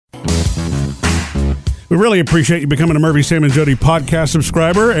We really appreciate you becoming a Murphy, Sam, and Jody podcast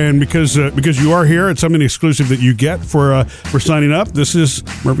subscriber, and because you are here, it's something exclusive that you get for signing up. This is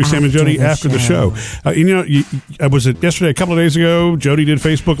Murphy, Sam, and Jody after the show. Was it yesterday? A couple of days ago, Jody did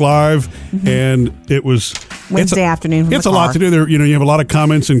Facebook Live, and it was Wednesday afternoon. It's a lot to do. There, you have a lot of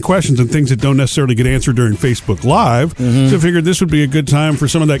comments and questions and things that don't necessarily get answered during Facebook Live. So I figured this would be a good time for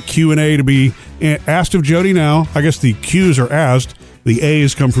some of that Q&A to be asked of Jody. Now, I guess the Q's are asked. The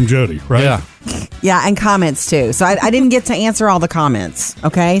A's come from Jody, right? Yeah, and comments too. So I didn't get to answer all the comments.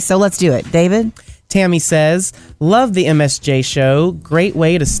 Okay, so let's do it. David? Tammy says, love the MSJ show. Great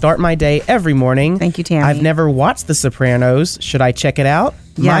way to start my day every morning. Thank you, Tammy. I've never watched The Sopranos. Should I check it out?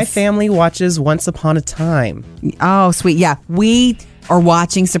 Yes. My family watches Once Upon a Time. Oh, sweet. Yeah, we are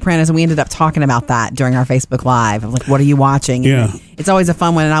watching Sopranos, and we ended up talking about that during our Facebook Live. Like, what are you watching? Yeah. And it's always a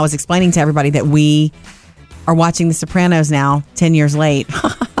fun one, and I was explaining to everybody that we are watching The Sopranos now, 10 years late.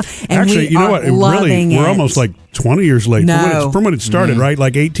 And actually, you know what? We're almost like 20 years late from when it started, right?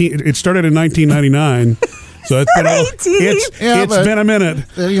 Like 18. It started in 1999. So it's been a minute.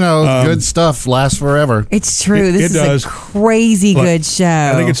 Good stuff lasts forever. It's true. This is a crazy good show.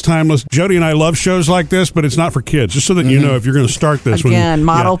 I think it's timeless. Jody and I love shows like this, but it's not for kids. Just so that you know, if you're going to start this again,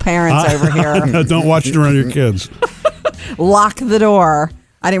 model parents over here. Don't watch it around your kids. Lock the door.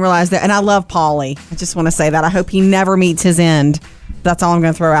 I didn't realize that. And I love Paulie. I just want to say that. I hope he never meets his end. That's all I'm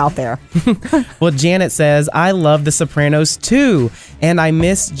going to throw out there. Well, Janet says, I love The Sopranos too, and I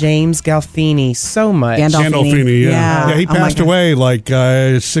miss James Gandolfini so much. Gandolfini, yeah. He passed away like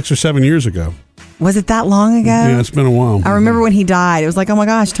 6 or 7 years ago. Was it that long ago? Yeah, it's been a while. I remember when he died. It was like, oh my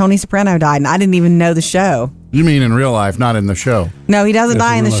gosh, Tony Soprano died, and I didn't even know the show. You mean in real life, not in the show? No, he doesn't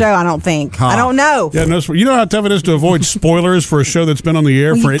die in the show, I don't think. I don't know. Yeah, no, you know how tough it is to avoid spoilers for a show that's been on the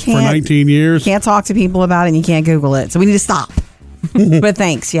air for 19 years? You can't talk to people about it, and you can't Google it, so we need to stop. But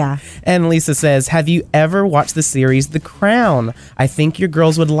thanks, yeah. And Lisa says, have you ever watched the series The Crown? I think your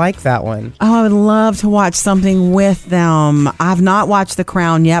girls would like that one. Oh, I would love to watch something with them. I've not watched The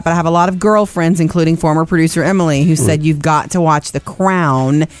Crown yet, but I have a lot of girlfriends, including former producer Emily, who said you've got to watch The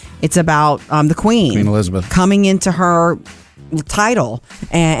Crown. It's about the Queen Elizabeth coming into her title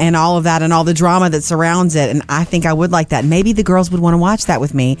and all of that and all the drama that surrounds it, and I think I would like that. Maybe the girls would want to watch that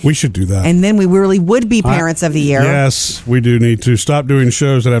with me. We should do that, and then we really would be parents of the year. Yes, we do need to stop doing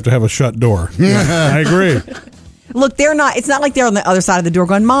shows that have to have a shut door. I agree. Look, they're not. It's not like they're on the other side of the door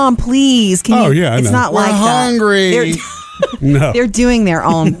going, "Mom, please, can you?" Yeah, it's not like hungry. No, they're doing their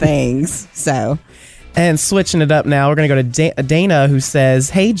own things. So. And switching it up now, we're going to go to Dana, who says,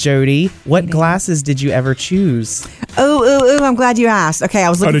 hey, Jody, what glasses did you ever choose? Oh, I'm glad you asked. Okay, I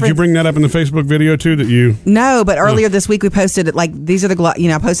was looking did you bring that up in the Facebook video, too, that you... No, but earlier this week we posted it, like, these are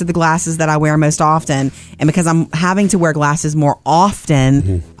I posted the glasses that I wear most often. And because I'm having to wear glasses more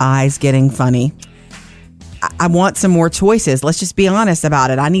often, eyes getting funny, I want some more choices. Let's just be honest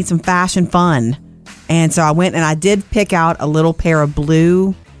about it. I need some fashion fun. And so I went and I did pick out a little pair of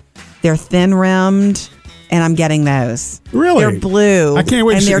blue. They're thin rimmed, and I'm getting those. Really? They're blue. I can't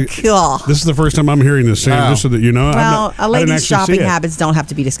wait and to they're cool. This is the first time I'm hearing this, Sam, just so that you know. Well, a lady's shopping habits don't have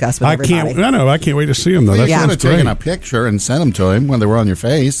to be discussed with everybody. I can't wait to see them, though. You could have taken a picture and sent them to him when they were on your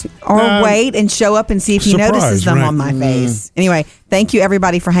face. Or wait and show up and see if he notices them on my face. Anyway, thank you,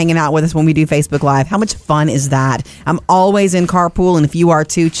 everybody, for hanging out with us when we do Facebook Live. How much fun is that? I'm always in carpool, and if you are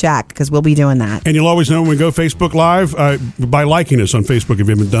too, check, because we'll be doing that. And you'll always know when we go Facebook Live by liking us on Facebook if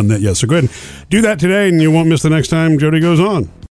you haven't done that yet. So go ahead and do that today, and you won't miss the next time Jody goes on.